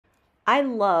I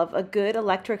love a good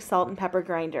electric salt and pepper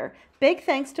grinder. Big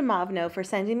thanks to MOVNO for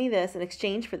sending me this in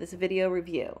exchange for this video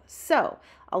review. So,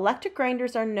 electric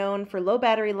grinders are known for low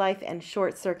battery life and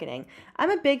short circuiting.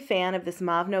 I'm a big fan of this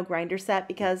MOVNO grinder set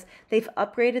because they've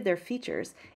upgraded their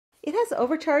features. It has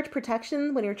overcharge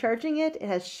protection when you're charging it, it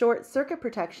has short circuit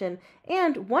protection,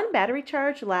 and one battery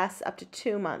charge lasts up to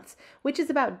 2 months, which is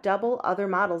about double other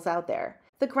models out there.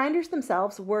 The grinders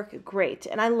themselves work great,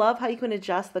 and I love how you can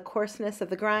adjust the coarseness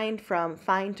of the grind from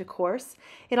fine to coarse.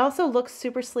 It also looks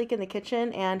super sleek in the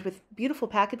kitchen, and with beautiful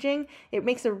packaging, it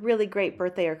makes a really great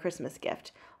birthday or Christmas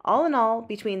gift. All in all,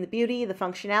 between the beauty, the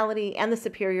functionality, and the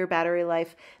superior battery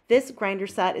life, this grinder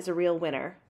set is a real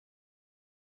winner.